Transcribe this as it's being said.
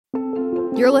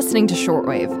You're listening to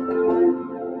Shortwave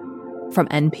from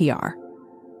NPR.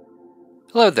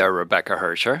 Hello there, Rebecca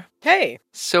Hersher. Hey.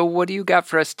 So what do you got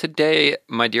for us today,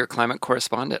 my dear climate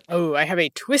correspondent? Oh, I have a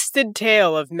twisted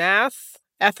tale of math,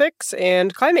 ethics,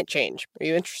 and climate change. Are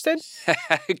you interested?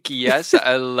 Heck yes,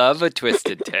 I love a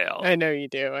twisted tale. I know you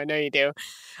do.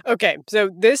 Okay,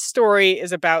 so this story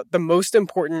is about the most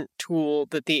important tool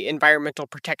that the Environmental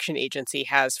Protection Agency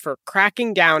has for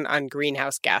cracking down on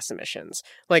greenhouse gas emissions,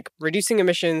 like reducing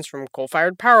emissions from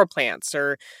coal-fired power plants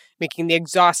or making the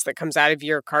exhaust that comes out of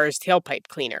your car's tailpipe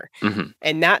cleaner. Mm-hmm.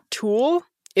 And that tool,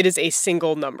 it is a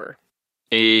single number.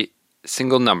 A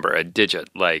single number, a digit,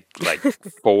 like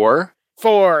 4?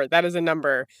 4, that is a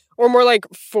number. Or more like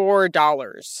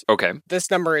 $4. Okay. This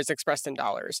number is expressed in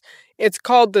dollars. It's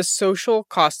called the social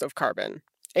cost of carbon,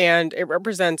 and it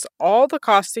represents all the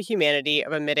cost to humanity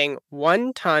of emitting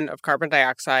 1 ton of carbon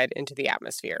dioxide into the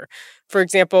atmosphere. For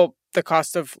example, the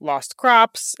cost of lost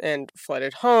crops and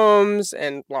flooded homes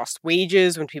and lost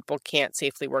wages when people can't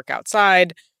safely work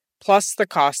outside, plus the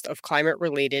cost of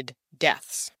climate-related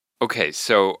deaths. Okay,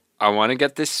 so I want to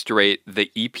get this straight.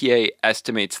 The EPA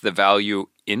estimates the value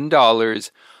in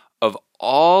dollars of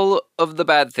all of the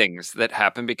bad things that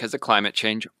happen because of climate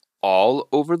change all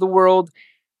over the world,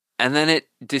 and then it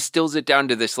distills it down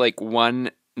to this one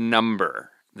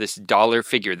number, this dollar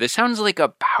figure. This sounds like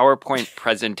a PowerPoint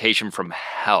presentation from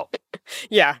hell.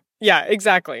 Yeah,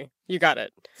 exactly. You got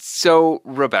it. So,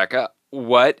 Rebecca,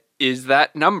 what is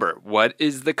that number? What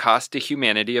is the cost to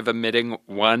humanity of emitting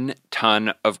 1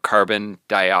 ton of carbon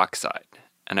dioxide?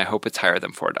 And I hope it's higher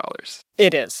than $4.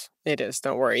 It is.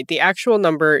 Don't worry. The actual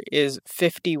number is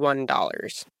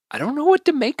 $51. I don't know what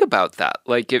to make about that.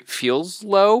 It feels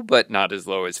low, but not as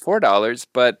low as $4.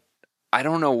 But I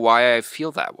don't know why I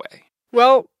feel that way.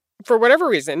 Well, for whatever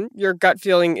reason, your gut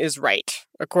feeling is right,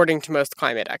 according to most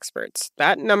climate experts.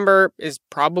 That number is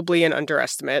probably an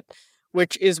underestimate,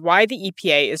 which is why the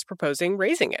EPA is proposing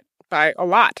raising it by a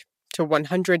lot to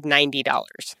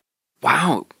 $190.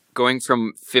 Wow. Going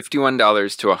from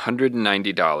 $51 to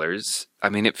 $190, I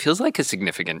mean, it feels like a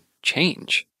significant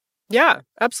change. Yeah,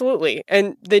 absolutely.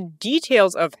 And the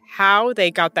details of how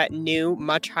they got that new,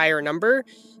 much higher number,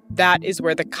 that is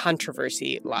where the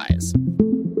controversy lies.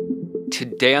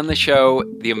 Today on the show,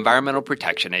 the Environmental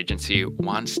Protection Agency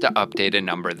wants to update a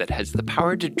number that has the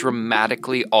power to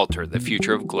dramatically alter the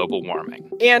future of global warming.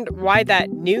 And why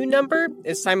that new number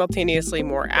is simultaneously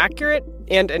more accurate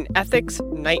and an ethics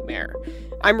nightmare.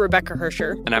 I'm Rebecca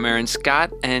Hersher. And I'm Aaron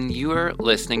Scott, and you are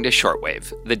listening to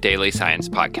Shortwave, the daily science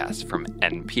podcast from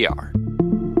NPR.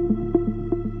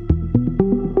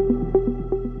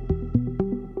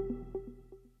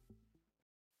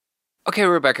 Okay,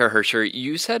 Rebecca Hersher,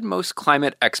 you said most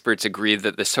climate experts agree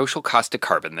that the social cost of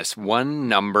carbon, this one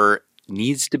number,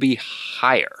 needs to be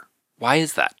higher. Why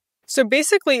is that? So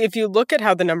basically, if you look at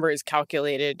how the number is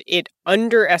calculated, it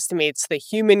underestimates the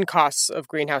human costs of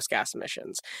greenhouse gas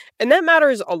emissions. And that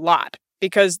matters a lot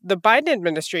because the Biden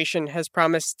administration has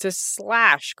promised to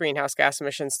slash greenhouse gas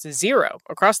emissions to 0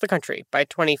 across the country by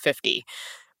 2050.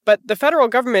 But the federal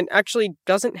government actually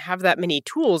doesn't have that many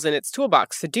tools in its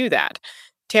toolbox to do that.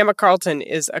 Tama Carlton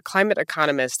is a climate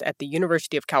economist at the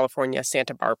University of California,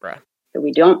 Santa Barbara.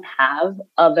 We don't have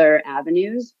other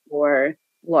avenues for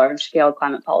large-scale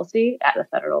climate policy at the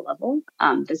federal level.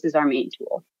 This is our main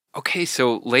tool. Okay,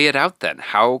 so lay it out then.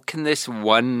 How can this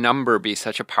one number be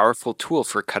such a powerful tool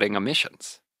for cutting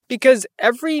emissions? Because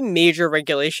every major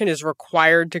regulation is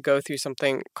required to go through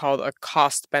something called a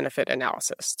cost-benefit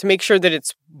analysis to make sure that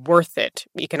it's worth it,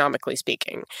 economically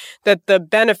speaking. That the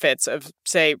benefits of,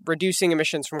 say, reducing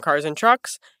emissions from cars and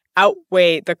trucks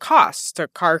outweigh the costs to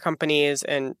car companies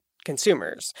and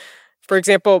consumers. For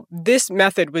example, this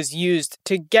method was used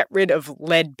to get rid of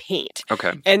lead paint.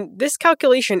 Okay. And this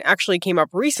calculation actually came up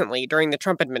recently during the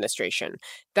Trump administration.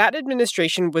 That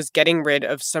administration was getting rid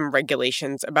of some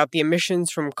regulations about the emissions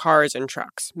from cars and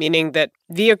trucks, meaning that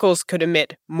vehicles could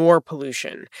emit more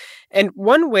pollution. And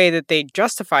one way that they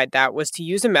justified that was to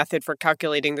use a method for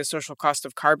calculating the social cost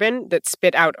of carbon that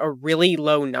spit out a really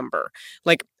low number,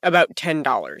 like about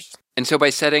 $10. And so by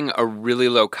setting a really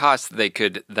low cost, they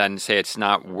could then say it's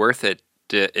not worth it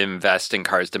to invest in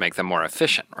cars to make them more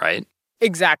efficient, right?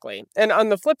 Exactly. And on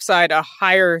the flip side, a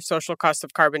higher social cost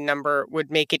of carbon number would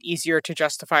make it easier to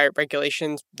justify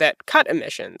regulations that cut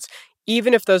emissions,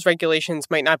 even if those regulations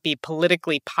might not be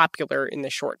politically popular in the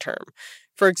short term.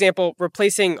 For example,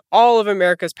 replacing all of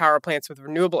America's power plants with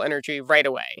renewable energy right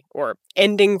away, or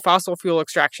ending fossil fuel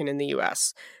extraction in the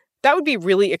U.S. That would be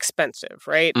really expensive,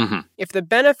 right? Mm-hmm. If the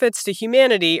benefits to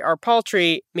humanity are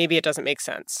paltry, maybe it doesn't make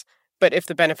sense. But if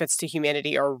the benefits to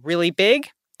humanity are really big,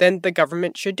 then the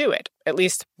government should do it. At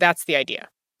least that's the idea.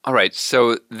 All right,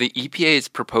 so the EPA is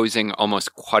proposing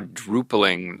almost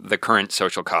quadrupling the current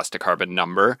social cost of carbon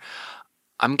number.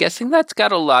 I'm guessing that's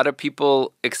got a lot of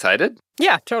people excited?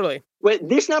 Yeah, totally. Wait,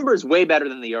 this number is way better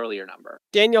than the earlier number.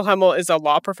 Daniel Hemmel is a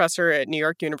law professor at New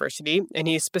York University, and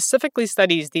he specifically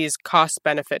studies these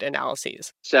cost-benefit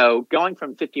analyses. So going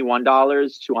from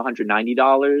 $51 to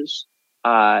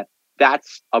 $190,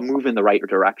 that's a move in the right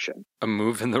direction. A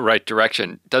move in the right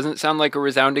direction. Doesn't sound like a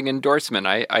resounding endorsement.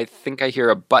 I think I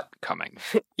hear a but coming.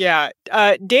 Yeah,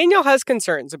 Daniel has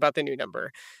concerns about the new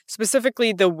number,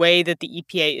 specifically the way that the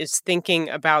EPA is thinking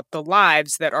about the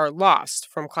lives that are lost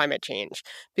from climate change.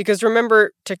 Because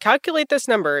remember, to calculate this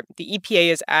number, the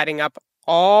EPA is adding up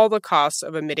all the costs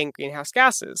of emitting greenhouse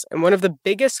gases. And one of the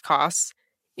biggest costs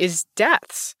is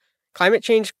deaths. Climate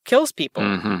change kills people.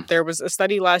 Mm-hmm. There was a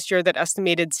study last year that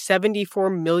estimated 74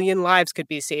 million lives could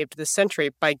be saved this century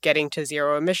by getting to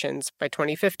zero emissions by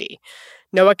 2050.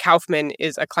 Noah Kaufman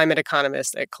is a climate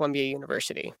economist at Columbia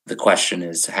University. The question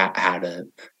is how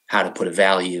to put a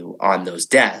value on those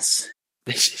deaths.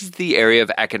 This is the area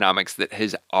of economics that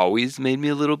has always made me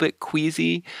a little bit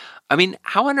queasy. I mean,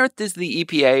 how on earth does the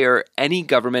EPA or any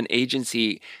government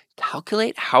agency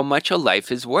calculate how much a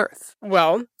life is worth?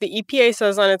 Well, the EPA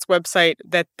says on its website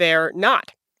that they're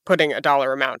not putting a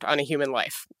dollar amount on a human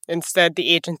life. Instead, the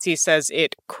agency says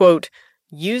it, quote,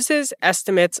 uses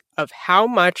estimates of how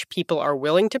much people are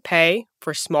willing to pay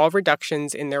for small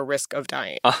reductions in their risk of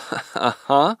dying.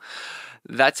 Uh-huh.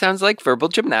 That sounds like verbal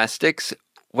gymnastics.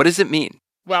 What does it mean?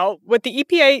 Well, what the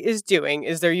EPA is doing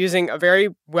is they're using a very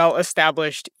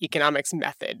well-established economics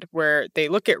method where they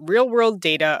look at real-world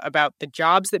data about the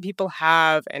jobs that people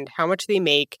have and how much they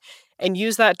make and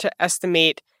use that to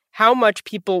estimate how much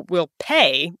people will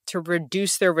pay to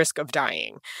reduce their risk of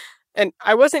dying. And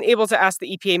I wasn't able to ask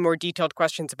the EPA more detailed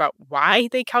questions about why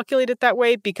they calculate it that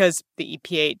way because the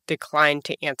EPA declined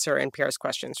to answer NPR's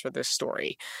questions for this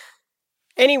story.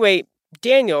 Anyway,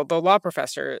 Daniel, the law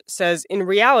professor, says in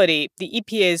reality, the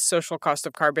EPA's social cost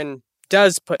of carbon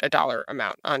does put a dollar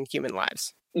amount on human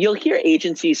lives. You'll hear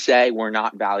agencies say we're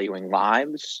not valuing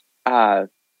lives. I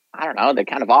don't know, they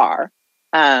kind of are.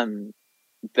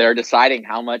 They're deciding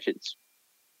how much it's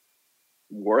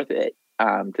worth it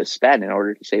to spend in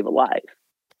order to save a life.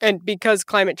 And because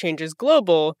climate change is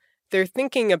global, they're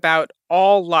thinking about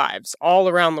all lives all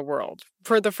around the world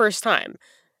for the first time.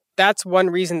 That's one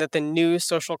reason that the new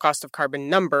social cost of carbon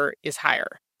number is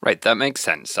higher. Right, that makes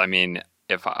sense. I mean,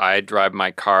 if I drive my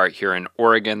car here in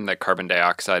Oregon, the carbon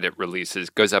dioxide it releases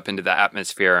goes up into the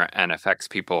atmosphere and affects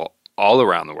people all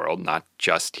around the world, not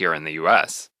just here in the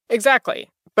U.S. Exactly.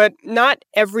 But not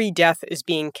every death is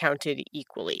being counted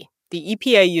equally. The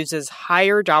EPA uses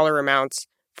higher dollar amounts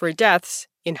for deaths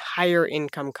in higher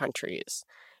income countries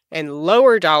and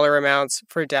lower dollar amounts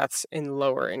for deaths in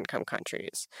lower income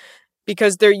countries.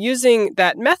 Because they're using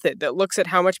that method that looks at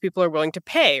how much people are willing to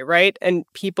pay, right? And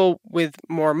people with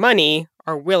more money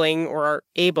are willing or are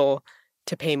able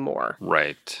to pay more.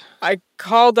 Right. I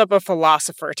called up a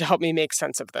philosopher to help me make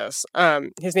sense of this.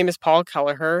 His name is Paul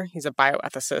Kelleher. He's a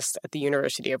bioethicist at the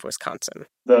University of Wisconsin.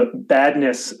 The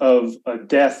badness of a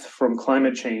death from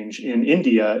climate change in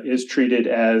India is treated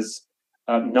as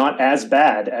not as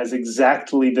bad as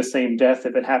exactly the same death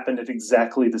if it happened at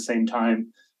exactly the same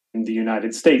time in the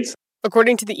United States.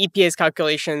 According to the EPA's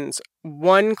calculations,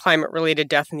 one climate-related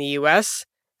death in the U.S.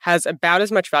 has about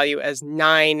as much value as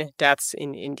 9 deaths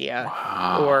in India,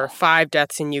 Wow. or 5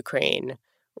 deaths in Ukraine,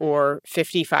 or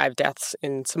 55 deaths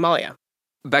in Somalia.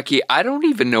 Becky, I don't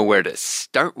even know where to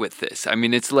start with this. I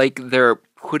mean, it's like they're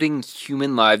putting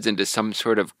human lives into some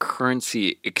sort of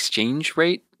currency exchange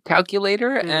rate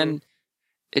calculator, and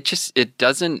it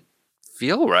doesn't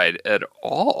feel right at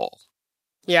all.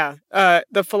 Yeah,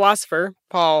 the philosopher,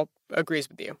 Paul, agrees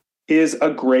with you. Is a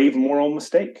grave moral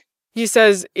mistake. He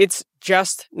says it's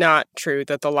just not true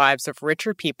that the lives of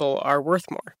richer people are worth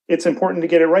more. It's important to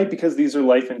get it right because these are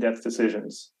life and death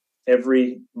decisions.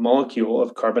 Every molecule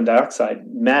of carbon dioxide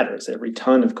matters. Every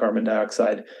ton of carbon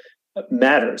dioxide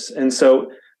matters. And so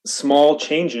small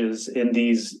changes in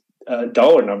these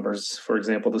dollar numbers, for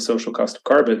example, the social cost of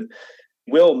carbon,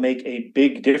 will make a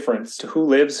big difference to who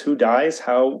lives, who dies,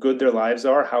 how good their lives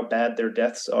are, how bad their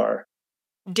deaths are.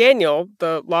 Daniel,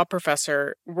 the law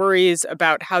professor, worries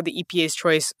about how the EPA's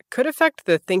choice could affect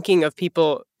the thinking of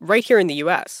people right here in the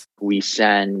U.S. We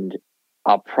send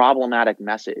a problematic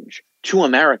message to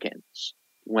Americans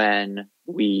when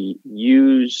we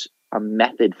use a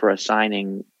method for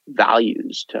assigning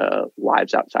values to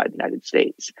lives outside the United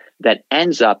States that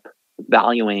ends up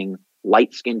valuing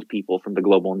light-skinned people from the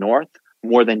global north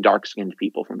more than dark-skinned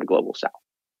people from the global south.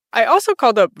 I also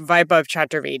called up Vaibhav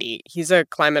Chaturvedi. He's a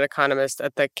climate economist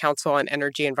at the Council on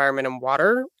Energy, Environment and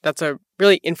Water. That's a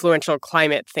really influential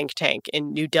climate think tank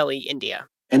in New Delhi, India.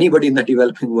 Anybody in the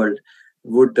developing world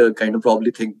would kind of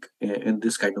probably think in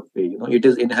this kind of way. It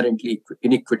is inherently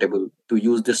inequitable to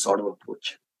use this sort of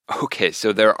approach. Okay,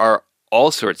 so there are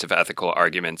all sorts of ethical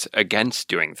arguments against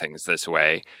doing things this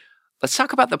way. Let's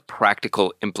talk about the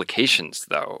practical implications,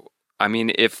 though. I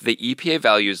mean, if the EPA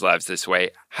values lives this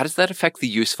way, how does that affect the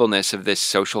usefulness of this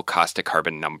social cost of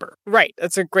carbon number? Right.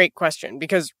 That's a great question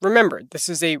because remember, this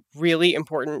is a really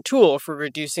important tool for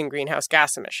reducing greenhouse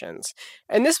gas emissions.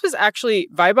 And this was actually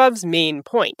Vaibhav's main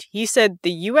point. He said the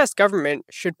U.S. government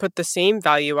should put the same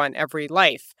value on every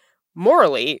life,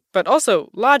 morally, but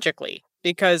also logically,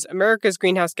 because America's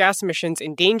greenhouse gas emissions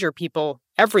endanger people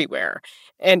everywhere,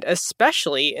 and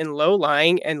especially in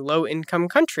low-lying and low-income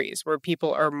countries where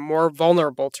people are more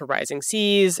vulnerable to rising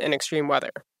seas and extreme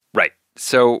weather. Right.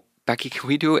 So, Becky, can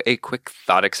we do a quick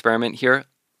thought experiment here?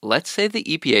 Let's say the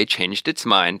EPA changed its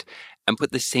mind and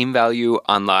put the same value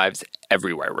on lives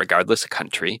everywhere, regardless of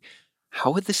country. How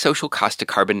would the social cost of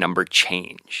carbon number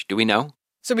change? Do we know?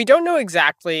 So we don't know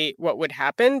exactly what would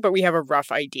happen, but we have a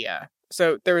rough idea.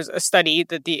 So there was a study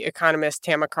that the economist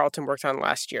Tama Carlton worked on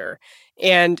last year,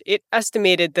 and it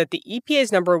estimated that the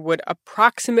EPA's number would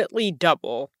approximately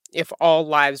double if all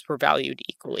lives were valued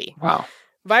equally. Wow.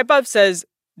 Vaibhav says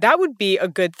that would be a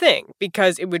good thing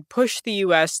because it would push the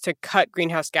U.S. to cut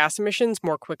greenhouse gas emissions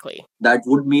more quickly. That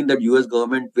would mean that U.S.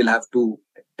 government will have to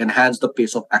enhance the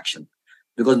pace of action,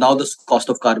 because now the cost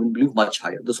of carbon will be much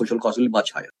higher. The social cost will be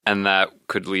much higher. And that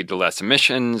could lead to less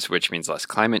emissions, which means less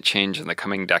climate change in the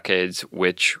coming decades,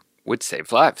 which would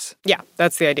save lives. Yeah,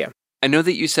 that's the idea. I know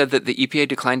that you said that the EPA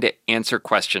declined to answer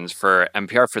questions for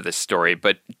NPR for this story,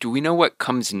 but do we know what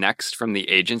comes next from the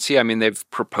agency? I mean, they've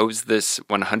proposed this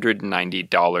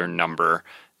 $190 number.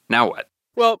 Now what?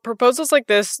 Well, proposals like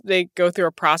this, they go through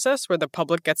a process where the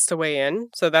public gets to weigh in.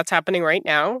 So that's happening right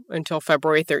now until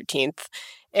February 13th.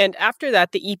 And after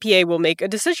that, the EPA will make a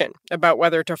decision about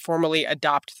whether to formally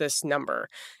adopt this number.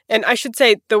 And I should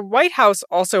say, the White House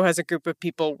also has a group of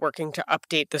people working to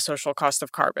update the social cost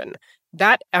of carbon.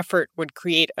 That effort would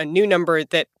create a new number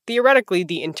that theoretically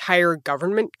the entire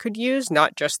government could use,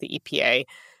 not just the EPA.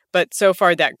 But so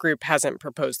far, that group hasn't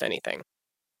proposed anything.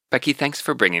 Becky, thanks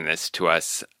for bringing this to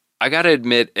us. I got to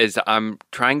admit, as I'm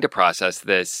trying to process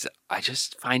this, I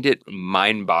just find it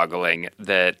mind-boggling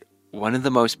that one of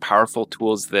the most powerful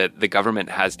tools that the government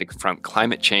has to confront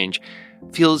climate change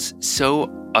feels so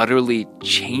utterly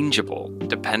changeable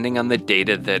depending on the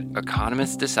data that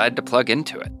economists decide to plug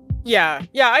into it. Yeah,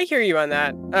 I hear you on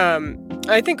that.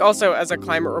 I think also as a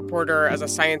climate reporter, as a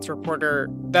science reporter,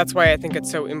 that's why I think it's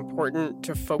so important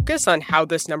to focus on how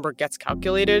this number gets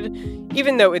calculated,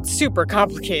 even though it's super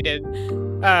complicated.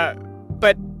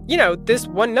 But, this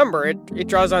one number, it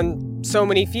draws on so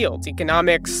many fields: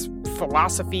 economics,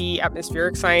 philosophy,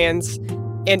 atmospheric science,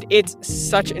 and it's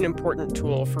such an important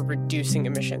tool for reducing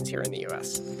emissions here in the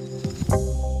U.S.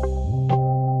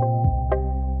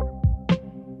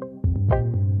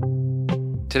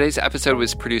 Today's episode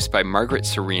was produced by Margaret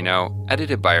Serino,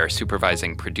 edited by our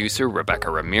supervising producer, Rebecca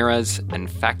Ramirez, and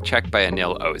fact-checked by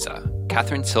Anil Oza.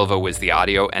 Catherine Silva was the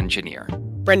audio engineer.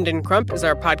 Brendan Crump is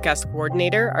our podcast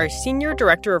coordinator. Our senior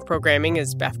director of programming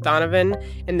is Beth Donovan,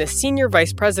 and the senior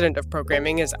vice president of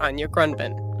programming is Anya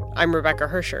Grunban. I'm Rebecca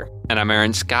Hersher. And I'm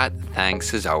Aaron Scott.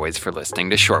 Thanks, as always, for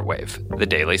listening to Shortwave, the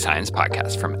daily science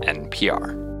podcast from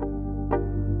NPR.